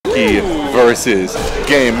versus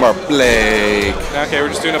JagoBlake. Okay, we're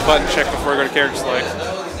just doing a button check before we go to character select.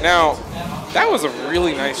 Now, that was a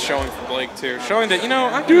really nice showing from Blake, too. Showing that, you know,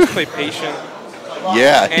 I can just play patient.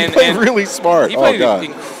 Yeah, he played really smart. He played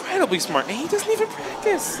incredibly smart, and he doesn't even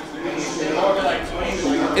practice.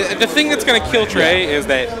 The thing that's going to kill Trey is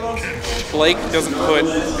that Blake doesn't put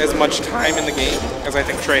as much time in the game as I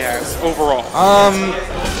think Trey has overall.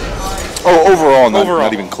 Overall,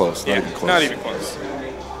 not even close. Yeah, not even close.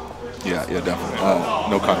 Yeah, definitely.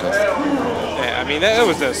 No contest. Yeah, I mean that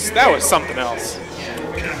was something else.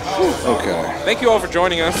 Okay. Thank you all for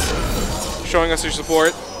joining us, showing us your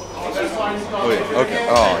support. Oh, yeah. Okay.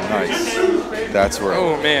 Oh, nice. That's where.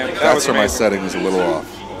 Oh man, that's where my setting is a little off.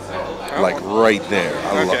 Like right there.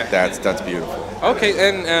 I love that's beautiful. Okay,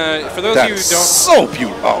 and for those of you who don't, so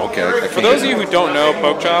beautiful. Oh, okay. For those of you who don't know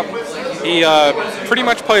Pokchop, he pretty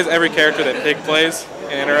much plays every character that Pig plays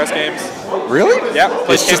in NRS games. Really? Yeah.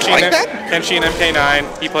 It's just like that? Kenshi in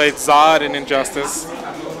MK9. He played Zod in Injustice.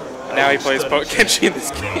 And now he plays Kenshi in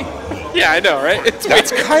this game. Yeah, I know, right?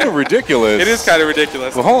 That's kind of ridiculous. It is kind of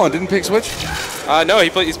ridiculous. Well, hold on. Didn't Pig switch? No,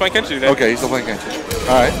 he's playing Kenshi today. Okay, he's still playing Kenshi.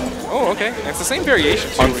 All right. Oh, okay. It's the same variation,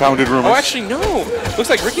 too. Unfounded rumors. Oh, actually, no. Looks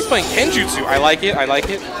like Ricky's playing Kenjutsu. I like it.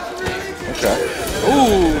 Okay.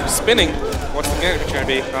 Ooh, spinning. What's the game going to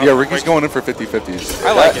be? Oh, yeah, Ricky's going in for 50-50s.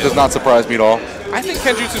 I like it. That does not surprise me at all. I think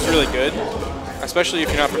Kenjutsu's really good, especially if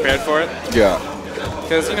you're not prepared for it. Yeah.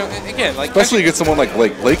 Because, you know, again, like... Especially against someone like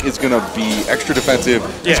Blake. Blake is going to be extra defensive.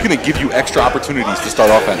 Yeah. He's going to give you extra opportunities to start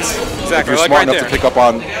offense. Exactly. If you're smart enough to pick up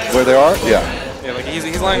on where they are, yeah. Yeah, like he's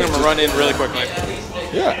letting them run in really quickly.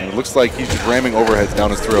 Yeah, and it looks like he's just ramming overheads down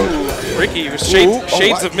his throat. Ooh, Ricky,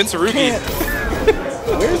 shades of Mitsurugi.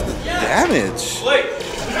 Where's the damage?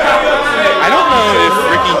 I don't know if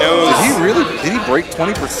Ricky knows. Did he break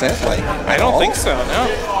 20%? Like, I don't think so, no.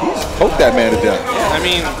 He just poked that man to death.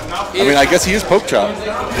 Yeah, I guess he is Pokchop,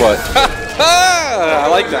 but... I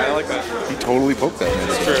like that. He totally poked that man.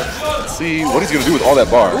 That's true. Let's see what he's going to do with all that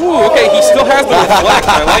bar. Ooh, okay, he still has the reflect.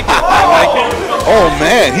 I like it. Oh,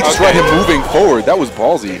 man, he just read him moving forward. That was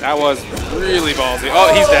ballsy. That was really ballsy. Oh,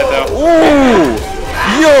 he's dead, though. Ooh!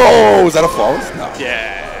 Yo! Is that a flawless? No.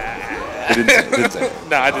 Yeah. It didn't say.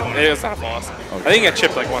 No, I didn't. It was not flawless. Okay. I think he got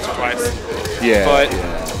chipped like once or twice. Yeah. But...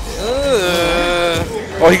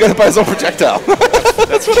 Oh, he got hit by his own projectile.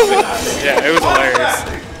 That's what it was. Yeah, it was hilarious.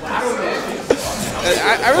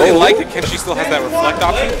 I really like that Kenshi still has that reflect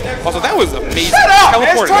option. Also, that was amazing.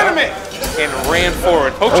 Teleported tournament and ran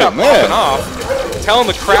forward. Pokchop popping off, telling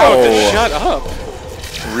the crowd to shut up.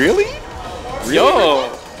 Really?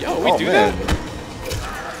 Yo, we do that?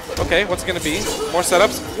 Okay, what's it gonna be? More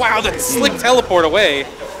setups? Wow, that slick teleport away.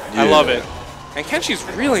 Yeah. I love it. And Kenshi's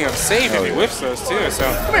really unsafe if he whiffs those too, so.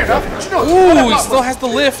 Ooh, he still has the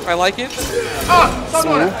lift. I like it.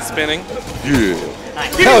 Smooth, spinning. Yeah.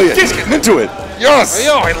 Hell yeah, he's getting into it. Yes!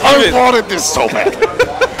 Yo, I love it. I wanted this so bad.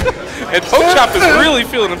 And Pokchop is really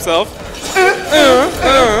feeling himself.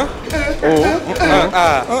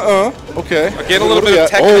 Okay. Again, a little bit of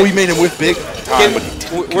tech. Oh, he made him whiff big.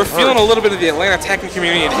 We're feeling a little bit of the Atlanta attacking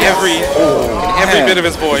community in every bit of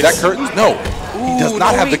his voice. Is that curtains? No. He does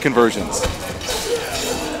not have the conversions.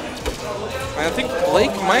 I think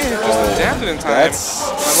Blake might have just adapted in time.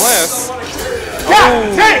 Unless...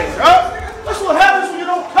 That's what happens when you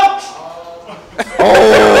don't coach.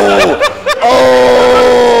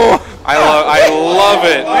 I love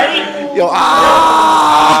it. Yo,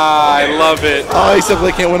 I love it. Oh, he said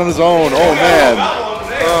Blake can't win on his own. Oh, man.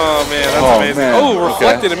 Oh, man, that's amazing. Man. Oh,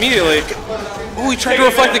 reflected immediately. Ooh, he tried to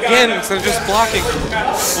reflect again instead of just blocking.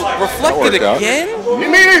 Reflected again? Me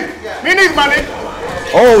neither, my nigga.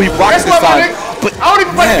 Oh, he blocked this time. But I don't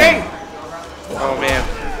even play the game. Oh, man.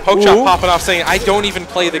 Pokchop popping off saying, I don't even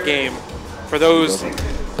play the game. For those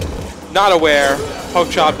not aware,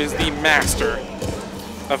 Pokchop is the master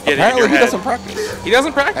of getting in your head. He doesn't practice. He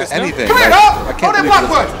doesn't practice, anything. Come here, dog. Hold that block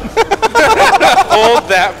button. Hold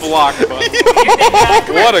that block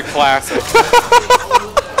button. What a classic.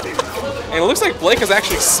 And it looks like Blake was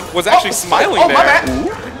actually smiling there. My bad.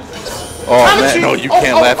 Oh, man, no, you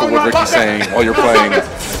can't laugh at what Ricky's saying while you're playing.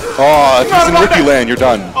 Oh, if he's in Ricky land, you're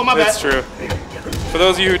done. Oh, my bad. That's true. For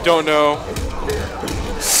those of you who don't know,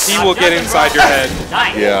 he will get inside your head.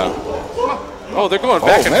 Yeah. Oh, they're going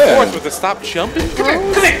back and forth with the stop jumping. Come here.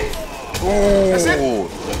 That's it.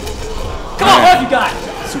 Come on, what have you got?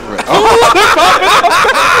 Super.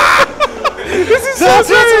 This is so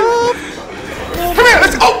good. Come here,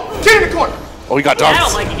 let's go. Get in the corner. Oh, he got I dunked.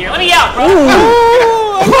 don't like it here. Let me out, bro.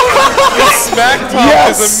 The smack talk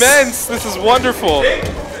is immense. This is wonderful.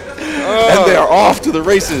 And they are off to the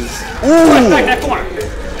races. Back that corner.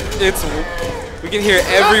 We can hear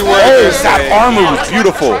every word Oh, they're that saying. armor was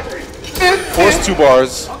beautiful. Force 2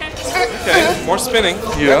 bars. Okay, more spinning.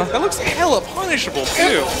 Yeah. That looks hella punishable,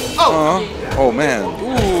 too. Oh, man.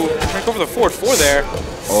 Ooh, back over the forward 4 there.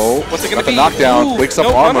 Oh, What's it got gonna the be? knockdown. Ooh, Wakes up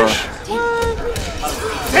no armor. punish?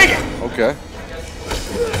 Take it. Okay.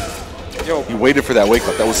 Yo, He waited for that wake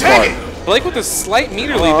up. That was smart. Blake with a slight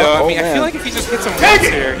meter lead, though. I mean, I man. feel like if he just hits him Take once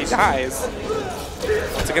it. here, he dies.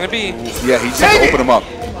 What's it gonna be? Yeah, he just had to open him up.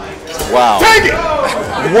 Wow. Take it.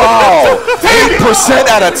 Wow. 8%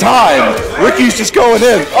 at a time. Ricky's just going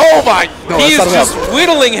in. Oh my. No, He is that's not just enough.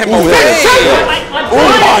 whittling him Ooh, away.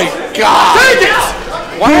 Oh my God. Take it.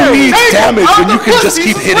 Who needs Take it. damage when you I'm can the just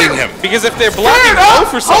keep pussy. hitting him? Because if they're Stand blocking low up.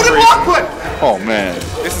 for some Hold the reason, block foot. Oh man.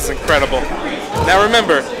 this is incredible. Now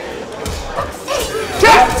remember,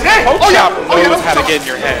 Tap. Hey. Oh yeah. Pokchop Oh yeah. knows how to get in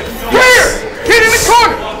your head. Here. Hit in the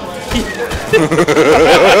corner.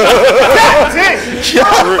 Tap. Hey.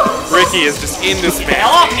 Ricky is just in this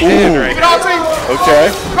man's Ooh. head right Get now. out, team.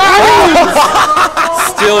 Okay.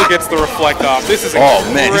 Still gets the reflect off. This is Oh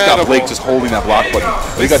incredible. man, he's got Blake just holding that block button.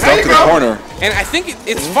 But he got dunked to the corner. And I think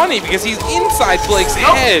it's funny because he's inside Blake's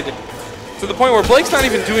head to the point where Blake's not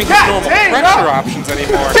even doing his Tap, normal dang, pressure dog. options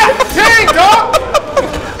anymore. Dang, dog.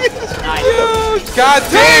 God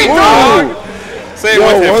dang, Ooh. dog! Say it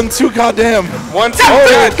with Yo, him. 1-2, goddamn. 1, 2, Oh,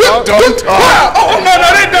 done, dog. dunked. Oh, no,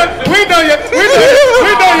 they done. We ain't done yet. We ain't done yet. We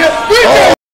ain't done yet. We ain't done yet.